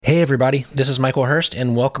Hey everybody, this is Michael Hurst,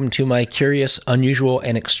 and welcome to my Curious, Unusual,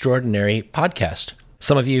 and Extraordinary podcast.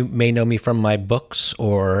 Some of you may know me from my books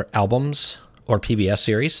or albums or PBS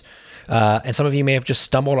series, and some of you may have just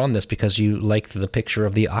stumbled on this because you like the picture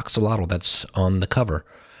of the axolotl that's on the cover.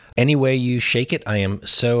 Any way you shake it, I am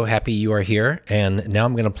so happy you are here, and now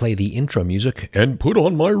I'm going to play the intro music and put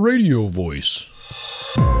on my radio voice.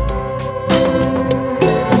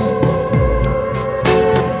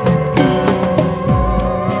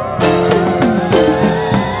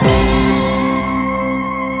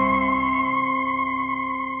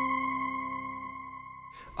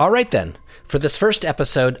 All right then, for this first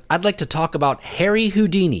episode, I'd like to talk about Harry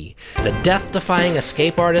Houdini, the death-defying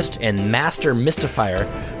escape artist and master mystifier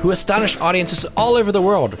who astonished audiences all over the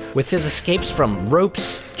world with his escapes from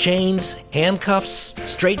ropes, chains, handcuffs,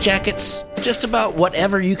 straitjackets, just about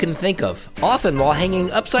whatever you can think of, often while hanging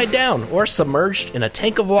upside down or submerged in a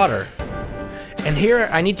tank of water. And here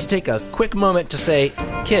I need to take a quick moment to say,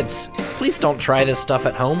 kids, please don't try this stuff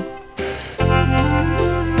at home.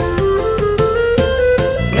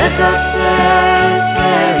 Look up, there's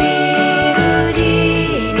Harry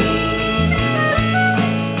Houdini.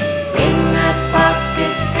 In that box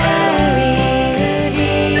it's Harry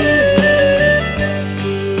Houdini.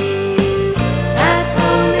 At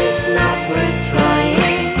home it's not worth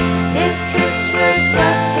trying. His tricks were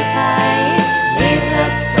death-defying. Leave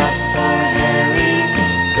that stuff for Harry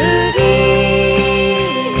Houdini.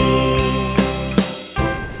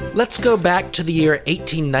 Let's go back to the year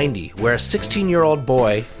 1890, where a 16-year-old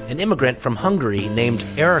boy, an immigrant from Hungary named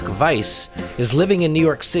Eric Weiss, is living in New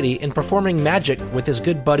York City and performing magic with his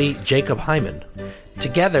good buddy Jacob Hyman.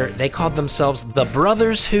 Together, they called themselves the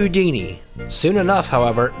Brothers Houdini. Soon enough,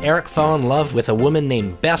 however, Eric fell in love with a woman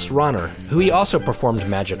named Bess Ronner, who he also performed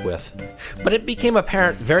magic with. But it became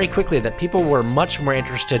apparent very quickly that people were much more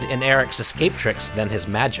interested in Eric's escape tricks than his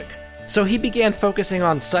magic. So he began focusing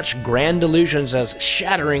on such grand illusions as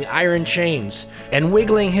shattering iron chains and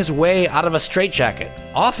wiggling his way out of a straitjacket,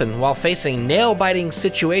 often while facing nail-biting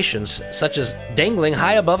situations such as dangling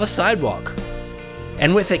high above a sidewalk.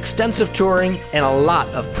 And with extensive touring and a lot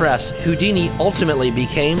of press, Houdini ultimately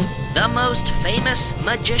became the most famous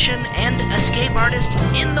magician and escape artist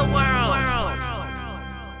in the world.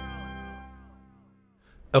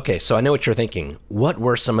 Okay, so I know what you're thinking. What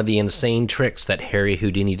were some of the insane tricks that Harry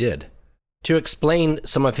Houdini did? To explain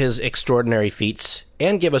some of his extraordinary feats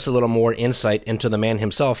and give us a little more insight into the man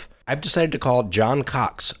himself, I've decided to call John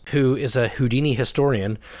Cox, who is a Houdini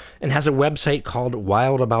historian and has a website called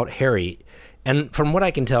Wild About Harry. And from what I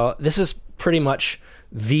can tell, this is pretty much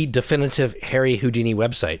the definitive Harry Houdini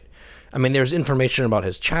website. I mean, there's information about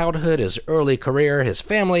his childhood, his early career, his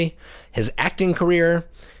family, his acting career,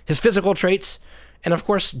 his physical traits, and of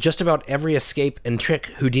course, just about every escape and trick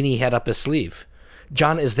Houdini had up his sleeve.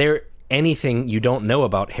 John, is there anything you don't know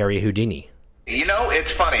about Harry Houdini? You know,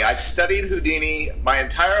 it's funny. I've studied Houdini my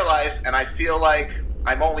entire life, and I feel like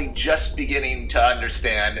I'm only just beginning to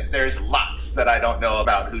understand. There's lots that I don't know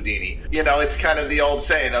about Houdini. You know, it's kind of the old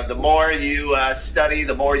saying of the more you study,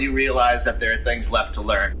 the more you realize that there are things left to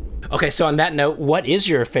learn. Okay, so on that note, what is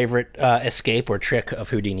your favorite escape or trick of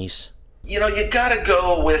Houdini's? You know, you gotta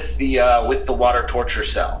go with the water torture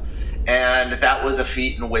cell. And that was a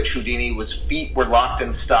feat in which Houdini's feet were locked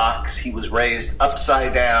in stocks, he was raised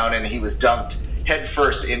upside down, and he was dumped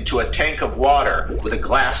headfirst into a tank of water with a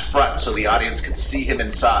glass front so the audience could see him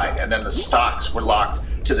inside, and then the stocks were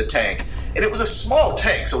locked to the tank. And it was a small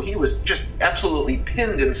tank, so he was just absolutely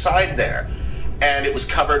pinned inside there. And it was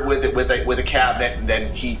covered with a cabinet, and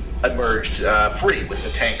then he emerged free with the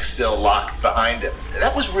tank still locked behind him.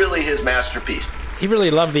 That was really his masterpiece. He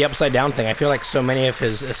really loved the upside down thing. I feel like so many of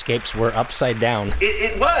his escapes were upside down.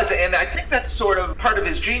 It was, and I think that's sort of part of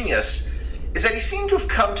his genius, is that he seemed to have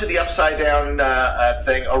come to the upside down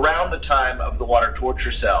thing around the time of the water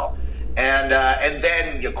torture cell. And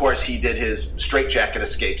then, of course, he did his straitjacket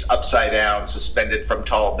escapes upside down, suspended from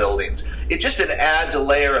tall buildings. It adds a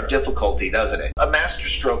layer of difficulty, doesn't it? A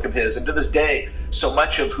masterstroke of his, and to this day, so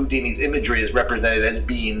much of Houdini's imagery is represented as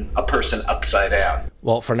being a person upside down.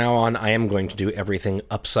 Well, from now on, I am going to do everything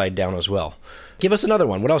upside down as well. Give us another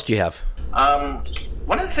one. What else do you have?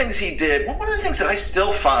 One of the things he did, one of the things that I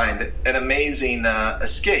still find an amazing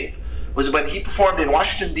escape, was when he performed in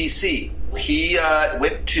Washington, D.C. He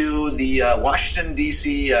went to the Washington,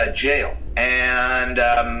 D.C. Jail and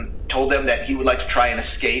told them that he would like to try and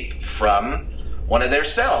escape from one of their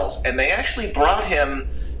cells. And they actually brought him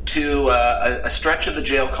to a stretch of the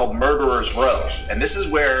jail called Murderer's Row. And this is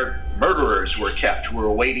where murderers were kept who were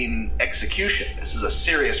awaiting execution. This is a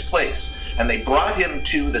serious place. And they brought him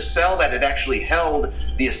to the cell that had actually held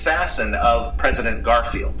the assassin of President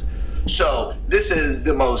Garfield. So this is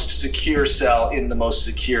the most secure cell in the most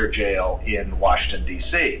secure jail in Washington,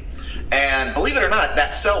 D.C. And believe it or not,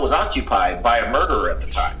 that cell was occupied by a murderer at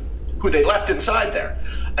the time, who they left inside there.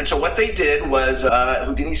 And so what they did was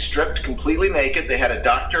Houdini stripped completely naked. They had a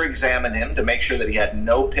doctor examine him to make sure that he had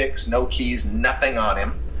no picks, no keys, nothing on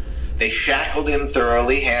him. They shackled him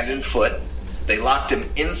thoroughly, hand and foot. They locked him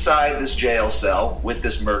inside this jail cell with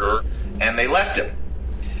this murderer, and they left him.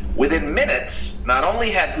 Within minutes, not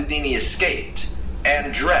only had Houdini escaped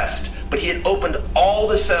and dressed, but he had opened all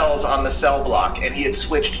the cells on the cell block, and he had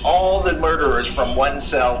switched all the murderers from one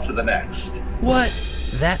cell to the next. What?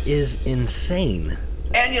 That is insane.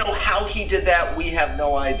 And how he did that, we have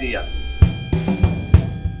no idea.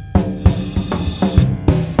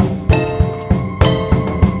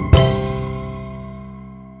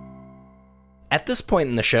 At this point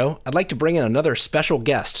in the show, I'd like to bring in another special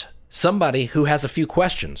guest, somebody who has a few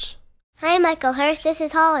questions. Hi, Michael Hurst. This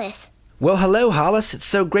is Hollis. Well, hello, Hollis. It's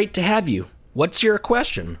so great to have you. What's your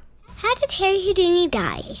question? How did Harry Houdini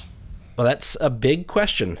die? Well, that's a big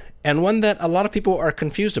question, and one that a lot of people are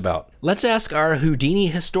confused about. Let's ask our Houdini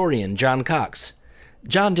historian, John Cox.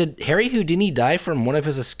 John, did Harry Houdini die from one of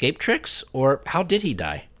his escape tricks, or how did he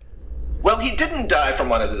die? Well, he didn't die from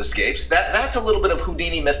one of his escapes. That's a little bit of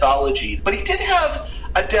Houdini mythology. But he did have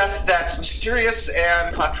a death that's mysterious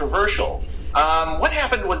and controversial. What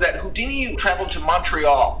happened was that Houdini traveled to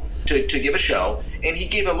Montreal to give a show, and he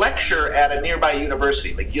gave a lecture at a nearby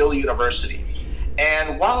university, McGill University.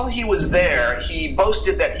 And while he was there, he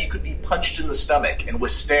boasted that he could be punched in the stomach and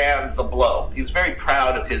withstand the blow. He was very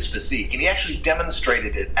proud of his physique, and he actually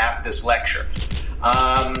demonstrated it at this lecture.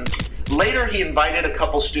 Later, he invited a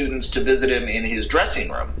couple students to visit him in his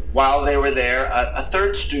dressing room. While they were there, a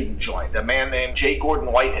third student joined, a man named J.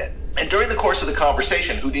 Gordon Whitehead. And during the course of the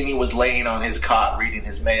conversation, Houdini was laying on his cot reading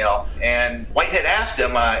his mail, and Whitehead asked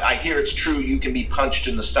him, I hear it's true you can be punched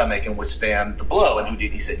in the stomach and withstand the blow. And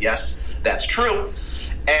Houdini said, yes, that's true.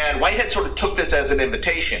 And Whitehead sort of took this as an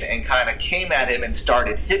invitation and kind of came at him and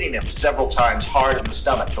started hitting him several times hard in the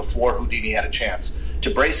stomach before Houdini had a chance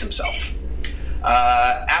to brace himself.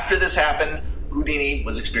 After this happened, Houdini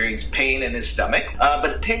was experiencing pain in his stomach,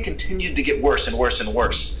 but the pain continued to get worse and worse and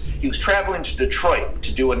worse. He was traveling to Detroit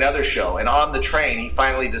to do another show, and on the train, he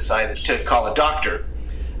finally decided to call a doctor.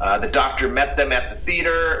 The doctor met them at the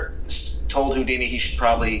theater, told Houdini he should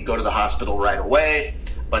probably go to the hospital right away,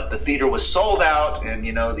 but the theater was sold out, and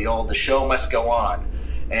the show must go on.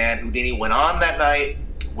 And Houdini went on that night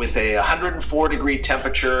with a 104-degree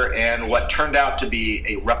temperature and what turned out to be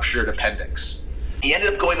a ruptured appendix. He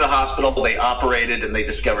ended up going to the hospital. They operated, and they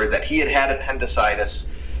discovered that he had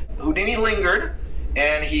appendicitis. Houdini lingered,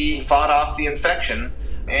 and he fought off the infection,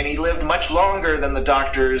 and he lived much longer than the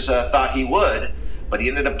doctors thought he would, but he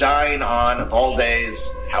ended up dying on, of all days,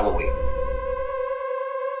 Halloween.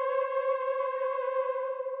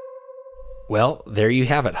 Well, there you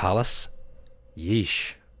have it, Hollis.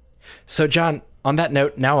 Yeesh. So, John, on that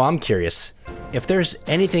note, now I'm curious. If there's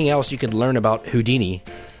anything else you could learn about Houdini,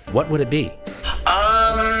 what would it be?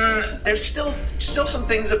 There's still some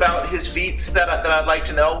things about his feats that I'd like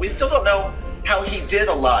to know. We still don't know how he did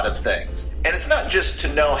a lot of things. And it's not just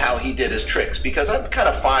to know how he did his tricks, because I'm kind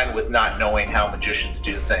of fine with not knowing how magicians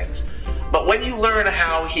do things. But when you learn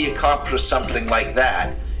how he accomplished something like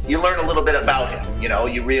that, you learn a little bit about him.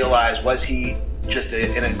 You realize, was he just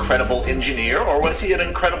an incredible engineer, or was he an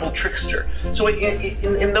incredible trickster? So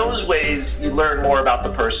in those ways, you learn more about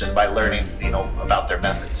the person by learning, about their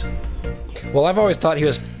methods. Well, I've always thought he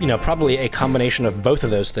was, probably a combination of both of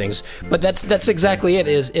those things. But that's exactly it.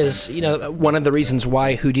 Is one of the reasons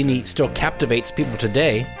why Houdini still captivates people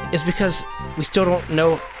today is because we still don't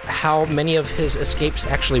know how many of his escapes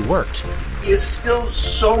actually worked. He is still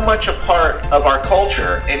so much a part of our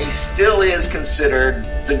culture, and he still is considered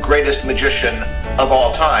the greatest magician of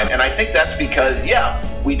all time. And I think that's because,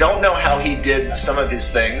 we don't know how he did some of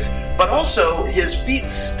his things, but also his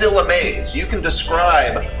feats still amaze. You can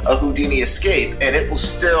describe a Houdini escape, and it will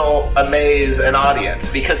still amaze an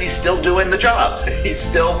audience because he's still doing the job. He's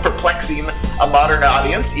still perplexing a modern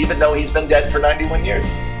audience, even though he's been dead for 91 years.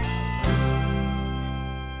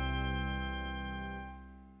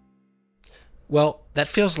 Well, that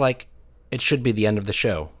feels like it should be the end of the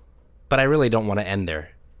show, but I really don't want to end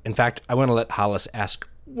there. In fact, I want to let Hollis ask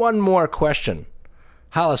one more question.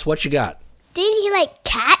 Hollis, what you got? Did he like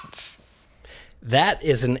cats? That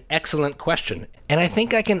is an excellent question, and I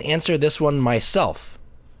think I can answer this one myself.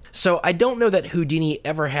 So I don't know that Houdini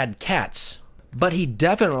ever had cats, but he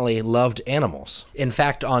definitely loved animals. In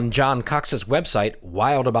fact, on John Cox's website,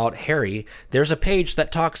 Wild About Harry, there's a page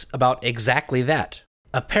that talks about exactly that.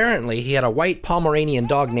 Apparently, he had a white Pomeranian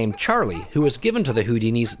dog named Charlie, who was given to the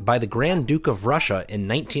Houdinis by the Grand Duke of Russia in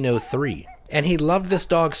 1903. And he loved this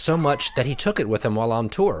dog so much that he took it with him while on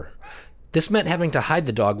tour. This meant having to hide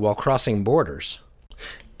the dog while crossing borders.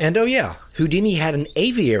 And oh yeah, Houdini had an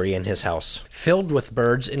aviary in his house, filled with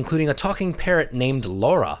birds, including a talking parrot named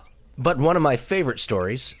Laura. But one of my favorite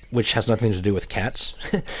stories, which has nothing to do with cats,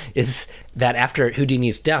 is that after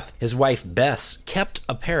Houdini's death, his wife Bess kept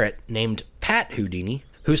a parrot named Pat Houdini,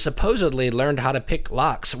 who supposedly learned how to pick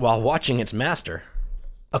locks while watching its master.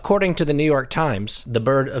 According to the New York Times, the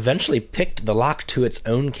bird eventually picked the lock to its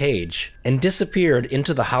own cage and disappeared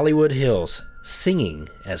into the Hollywood Hills, singing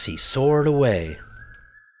as he soared away.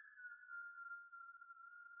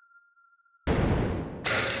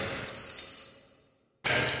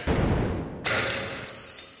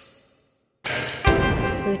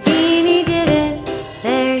 Houdini did it,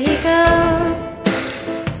 there he goes.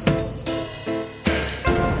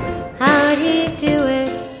 How'd he do it?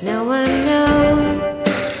 No one knows.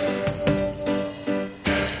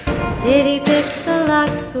 Did he pick the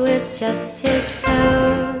locks with just his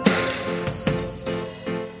toes?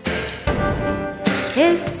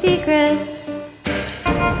 His secrets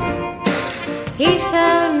he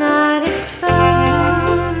shall not expose.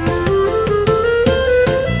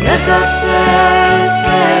 Look up, there's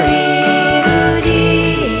Harry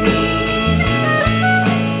Houdini.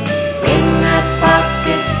 In that box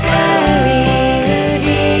it's Harry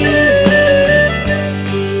Houdini.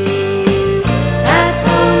 At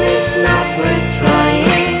home it's not worth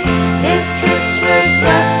trying. His tricks were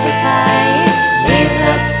death-defying. Leave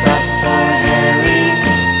that stuff for Harry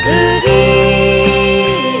Houdini.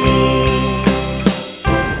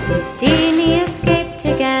 Houdini escaped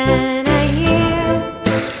again, I hear,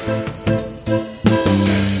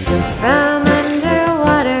 from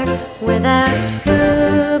underwater without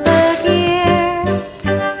scuba gear.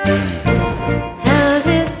 Held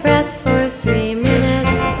his breath for 3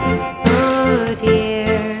 minutes, oh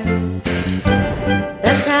dear.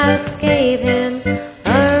 The crowds gave him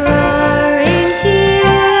a roaring cheer.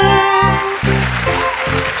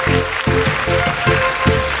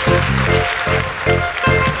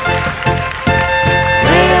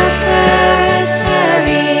 Way up there is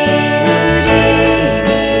Harry Houdini.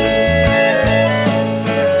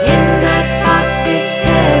 In that box it's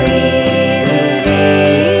Harry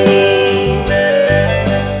Houdini.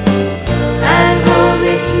 At home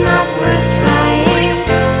it's not worth trying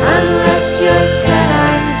unless you're set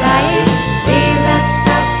on dying. Leave that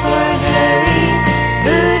stuff for Harry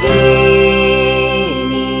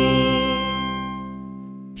Houdini.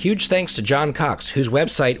 Huge thanks to John Cox, whose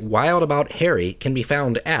website Wild About Harry can be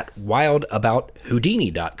found at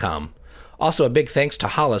wildabouthoudini.com. Also a big thanks to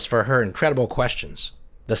Hollis for her incredible questions.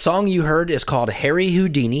 The song you heard is called Harry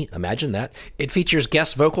Houdini, imagine that. It features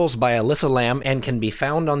guest vocals by Alyssa Lamb and can be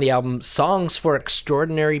found on the album Songs for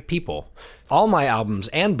Extraordinary People. All my albums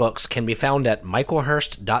and books can be found at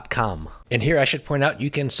michaelhurst.com. And here I should point out you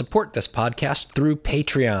can support this podcast through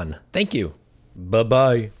Patreon. Thank you.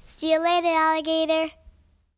 Bye-bye. See you later, alligator.